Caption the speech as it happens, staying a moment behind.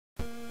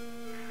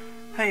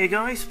Hey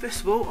guys, first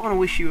of all I want to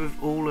wish you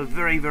all a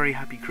very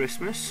happy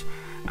Christmas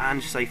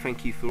and just say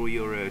thank you for all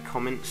your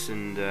comments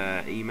and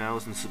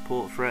emails and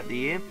support throughout the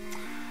year.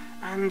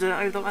 And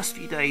over the last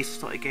few days I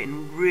started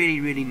getting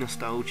really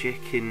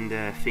nostalgic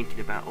and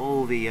thinking about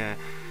all the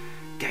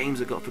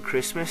games I got for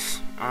Christmas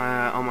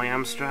on my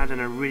Amstrad,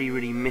 and I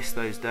really miss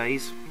those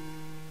days.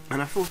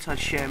 And I thought I'd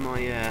share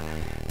my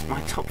my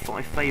top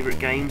 5 favourite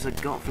games I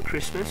got for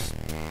Christmas,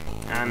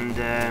 and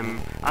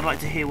I'd like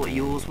to hear what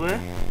yours were.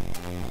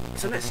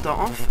 So let's start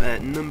off.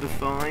 Number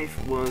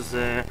 5 was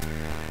The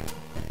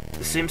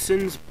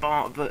Simpsons,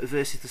 Bart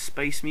versus the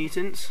Space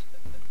Mutants,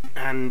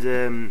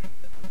 and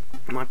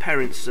my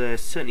parents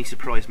certainly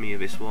surprised me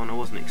with this one. I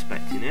wasn't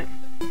expecting it.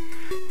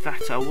 In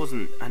fact,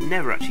 I'd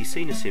never actually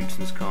seen a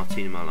Simpsons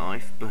cartoon in my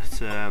life, but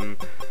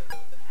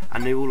I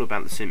knew all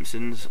about The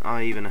Simpsons.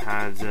 I even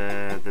had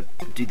the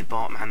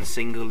Bartman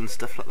single and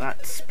stuff like that,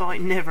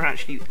 despite never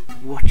actually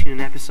watching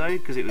an episode,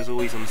 because it was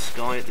always on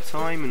Sky at the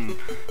time and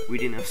we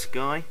didn't have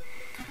Sky.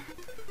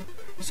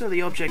 So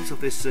the object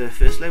of this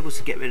first level was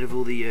to get rid of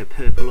all the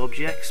purple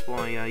objects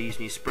by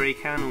using your spray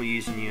can or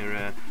using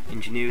your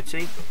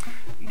ingenuity.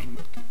 You can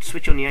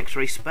switch on the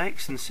X-ray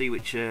specs and see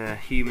which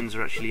humans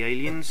are actually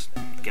aliens.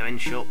 Go in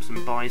shops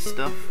and buy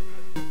stuff.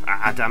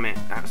 Ah, damn it,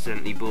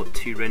 accidentally bought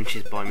 2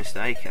 wrenches by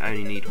mistake. I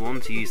only need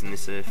 1 to use in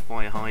this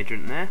fire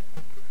hydrant there.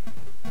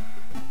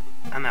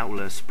 And that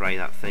will spray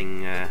that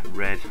thing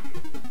red.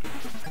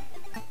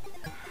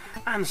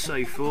 And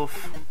so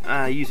forth.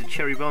 Use a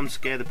cherry bomb to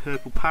scare the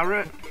purple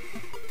parrot.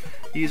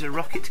 Use a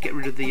rocket to get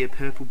rid of the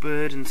purple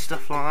bird and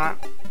stuff like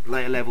that.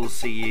 Later levels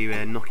see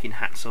you knocking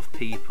hats off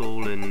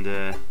people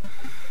and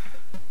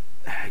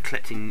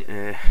collecting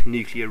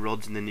nuclear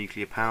rods in the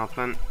nuclear power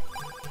plant.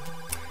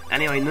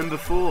 Anyway, number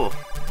 4,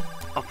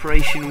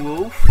 Operation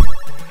Wolf.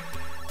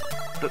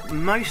 But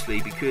mostly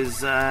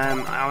because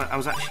I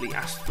was actually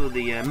asked for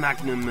the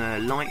Magnum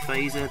light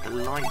phaser, the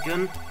light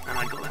gun, and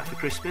I got that for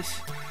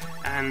Christmas.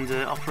 And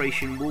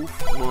Operation Wolf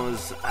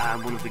was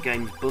one of the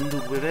games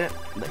bundled with it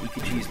that you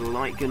could use the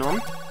light gun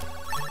on,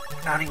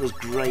 and it was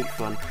great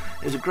fun.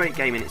 It was a great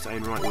game in its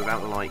own right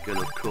without the light gun,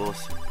 of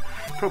course.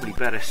 Probably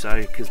better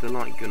so, because the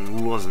light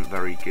gun wasn't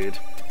very good.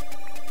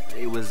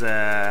 It was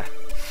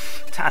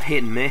tad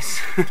hit and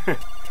miss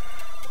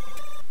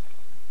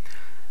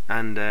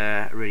and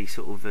really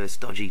sort of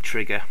stodgy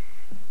trigger.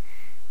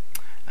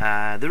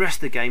 The rest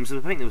of the games,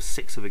 I think there was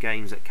 6 other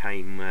games that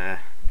came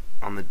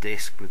on the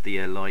disc with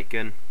the light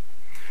gun.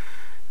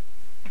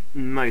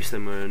 Most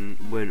of them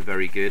weren't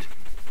very good,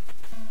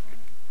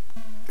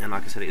 and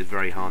like I said, it was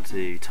very hard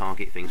to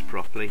target things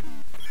properly.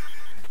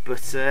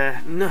 But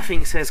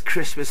nothing says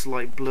Christmas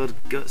like blood,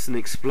 guts and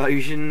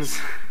explosions.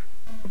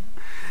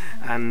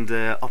 And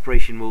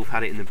Operation Wolf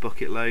had it in the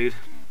bucket load,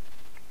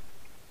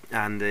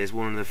 and is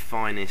one of the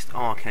finest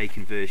arcade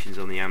conversions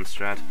on the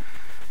Amstrad.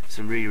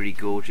 Some really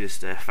gorgeous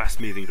fast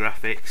moving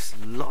graphics,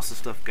 lots of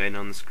stuff going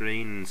on the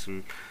screen, and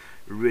some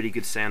really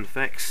good sound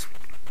effects.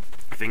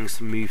 Things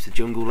to move to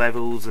jungle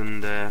levels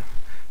and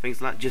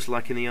things like that, just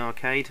like in the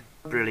arcade.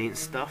 Brilliant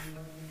stuff.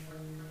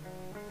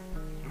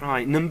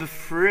 Right, number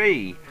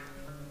 3,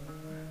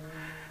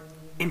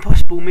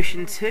 Impossible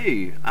Mission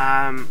 2.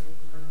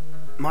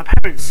 My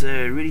parents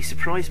really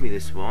surprised me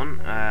this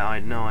one. I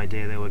had no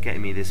idea they were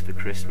getting me this for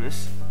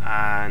Christmas,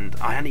 and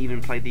I hadn't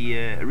even played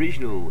the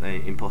original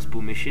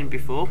Impossible Mission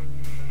before,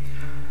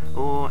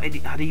 or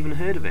had even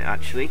heard of it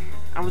actually.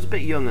 I was a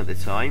bit young at the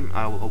time.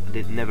 I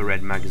never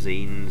read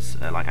magazines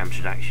like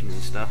Amstrad Actions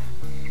and stuff,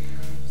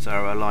 so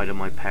I relied on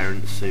my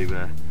parents, who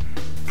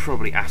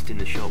probably asked in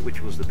the shop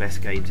which was the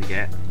best game to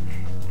get,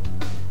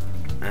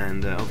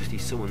 and obviously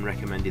someone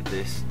recommended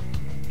this,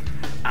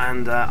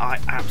 and I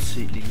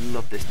absolutely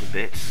love this to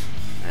bits.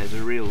 It was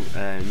a real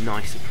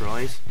nice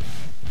surprise.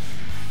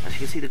 As you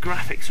can see, the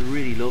graphics are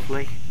really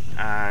lovely,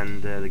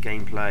 and the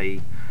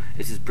gameplay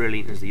is as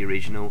brilliant as the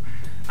original.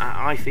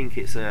 I think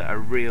it's a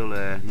real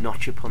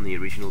notch up on the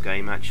original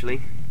game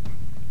actually,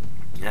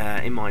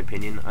 in my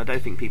opinion. I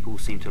don't think people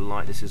seem to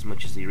like this as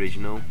much as the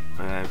original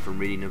from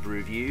reading of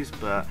reviews,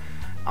 but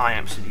I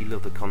absolutely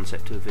love the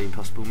concept of the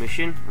Impossible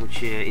Mission,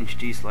 which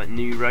introduced like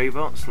new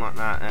robots like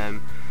that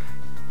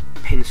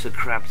pincer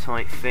crab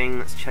type thing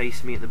that's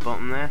chasing me at the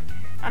bottom there,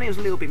 and it was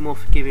a little bit more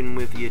forgiving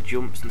with your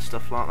jumps and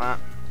stuff like that.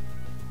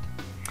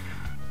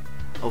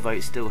 Although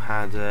it still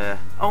had,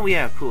 oh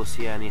yeah, of course,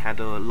 yeah, and it had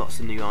lots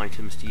of new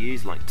items to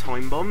use, like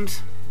time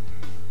bombs,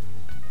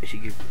 which you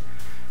could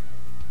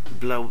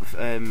blow up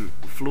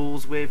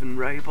floors with, and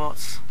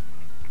robots,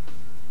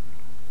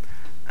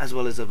 as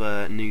well as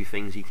other new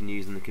things you can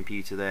use in the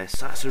computer there.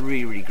 So that's a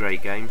really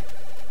great game.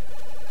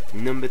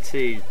 Number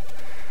 2,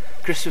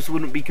 Christmas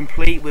wouldn't be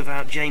complete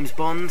without James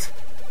Bond,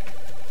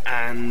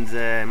 and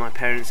my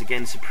parents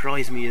again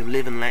surprised me with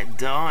Live and Let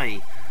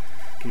Die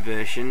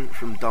conversion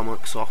from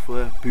Domok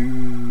Software.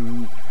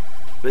 Boo!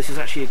 But this is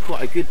actually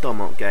quite a good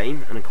Domok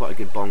game, and quite a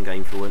good Bond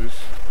game for once,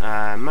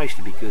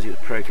 mostly because it was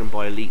programmed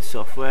by Elite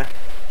Software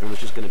and was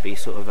just going to be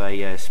sort of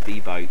a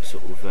speedboat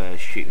sort of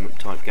shoot 'em up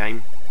type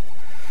game,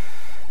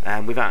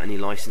 without any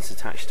license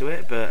attached to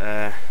it.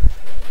 But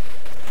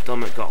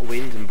stomach got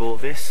wind and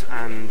bought this,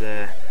 and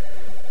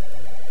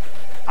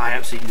I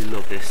absolutely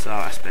love this. So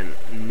I spent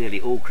nearly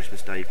all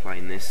Christmas Day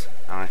playing this.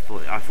 I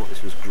thought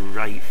this was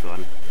great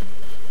fun.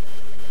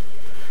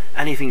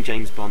 Anything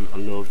James Bond I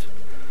loved.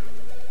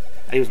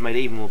 And it was made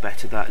even more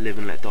better that Live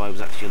and Let Die was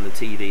actually on the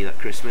TV that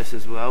Christmas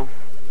as well.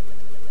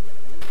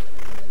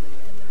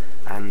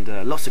 And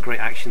lots of great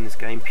action in this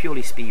game,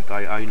 purely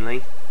speedboat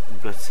only,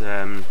 but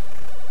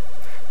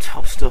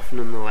top stuff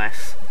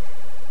nonetheless.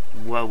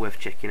 Well worth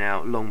checking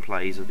out. Long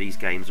plays of these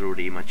games are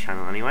already in my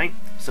channel anyway.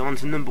 So on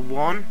to number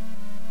 1.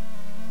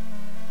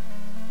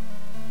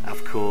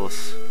 Of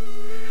course,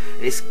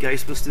 it's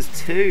Ghostbusters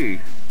 2.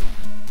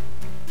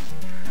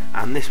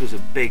 And this was a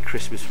big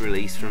Christmas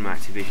release from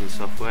Activision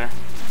Software.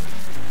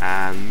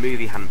 And the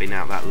movie hadn't been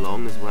out that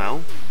long as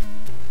well.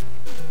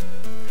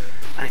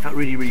 And it felt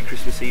really, really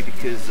Christmassy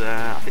because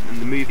I think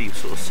the movie was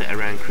sort of set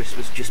around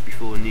Christmas, just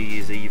before New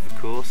Year's Eve, of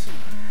course.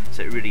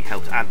 So it really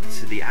helped add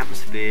to the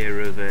atmosphere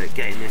of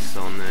getting this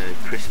on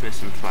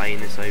Christmas and playing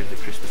this over the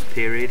Christmas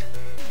period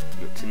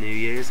up to New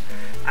Year's.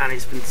 And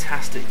it's a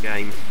fantastic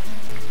game.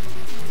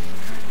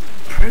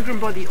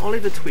 Programmed by the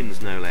Oliver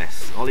twins, no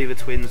less. Oliver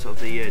twins of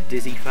the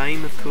Dizzy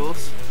fame, of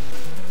course.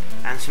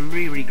 And some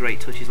really, really great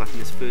touches, like in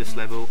this first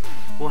level.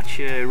 Watch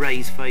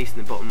Ray's face in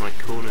the bottom right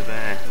corner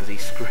there as he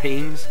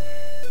screams.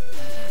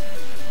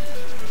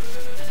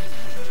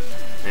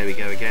 There we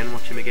go again,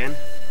 watch him again.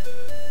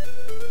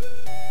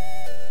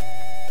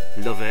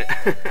 Love it.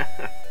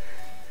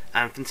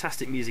 And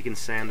fantastic music and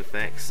sound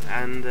effects,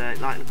 and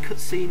like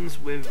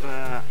cutscenes with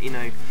you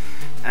know,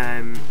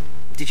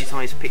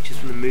 digitised pictures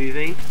from the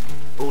movie,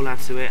 all add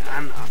to it.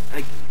 And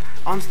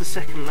onto the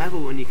second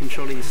level when you're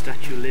controlling the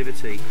Statue of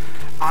Liberty,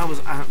 I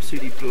was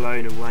absolutely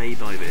blown away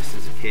by this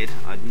as a kid.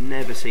 I'd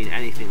never seen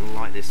anything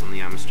like this on the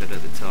Amstrad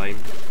at the time.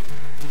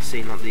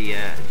 Seeing like the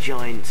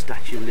giant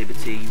Statue of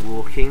Liberty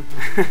walking.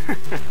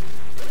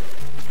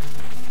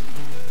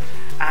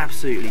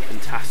 Absolutely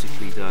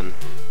fantastically done,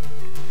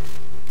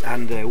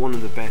 and one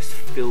of the best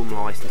film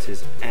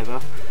licenses ever.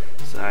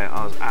 So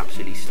I was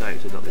absolutely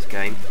stoked I got this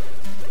game.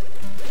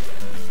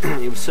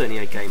 It was certainly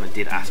a game I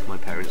did ask my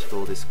parents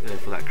for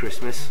for that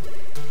Christmas,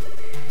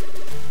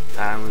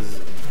 and was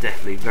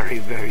definitely very,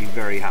 very,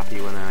 very happy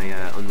when I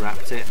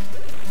unwrapped it,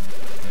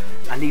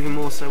 and even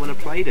more so when I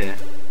played it.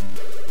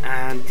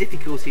 And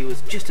difficulty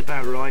was just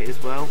about right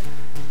as well.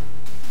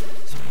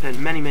 Spent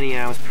many, many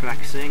hours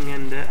practicing,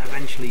 and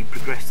eventually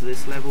progressed to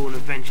this level, and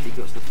eventually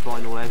got to the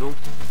final level.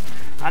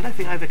 I don't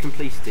think I ever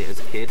completed it as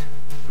a kid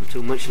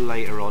until much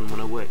later on, when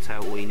I worked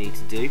out what you need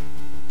to do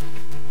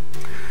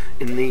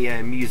in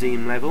the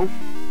museum level.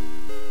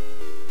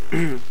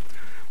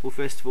 Well,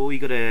 first of all, you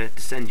got to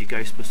descend your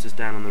Ghostbusters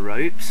down on the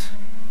ropes,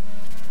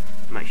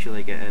 make sure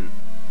they get a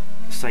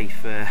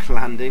safe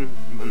landing.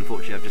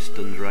 Unfortunately, I've just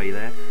stunned Ray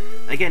there.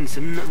 Again,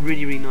 some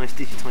really, really nice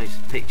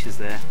digitised pictures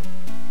there.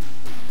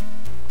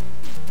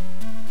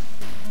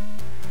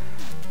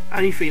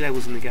 Only 3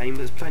 levels in the game, but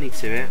there's plenty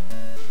to it.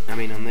 I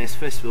mean, on this,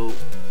 first of all,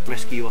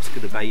 rescue Oscar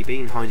the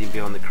baby and hide him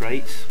behind the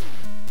crates.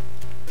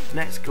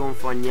 Next, go and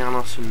find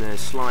Janos and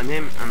slime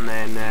him, and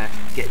then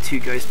get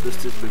 2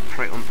 Ghostbusters with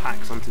proton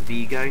packs onto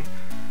Vigo.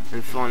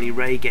 And finally,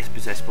 Ray gets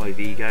possessed by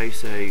Vigo,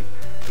 so you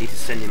need to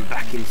send him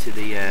back into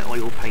the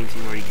oil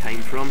painting where he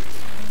came from.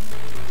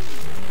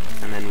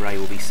 And then Ray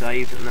will be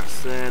saved, and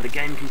that's the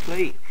game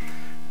complete.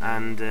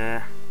 And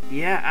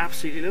yeah,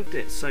 absolutely loved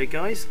it. So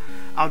guys,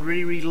 I'd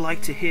really, really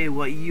like to hear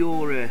what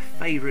your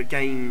favourite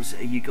games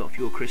you got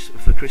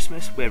for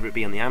Christmas, whether it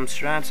be on the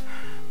Amstrad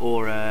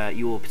or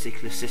your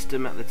particular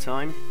system at the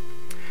time.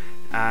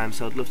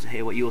 So I'd love to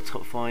hear what your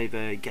top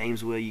 5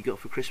 games were you got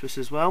for Christmas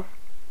as well.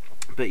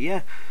 But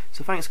yeah,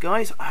 so thanks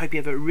guys, I hope you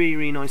have a really,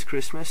 really nice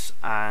Christmas,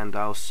 and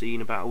I'll see you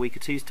in about a week or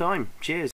two's time. Cheers.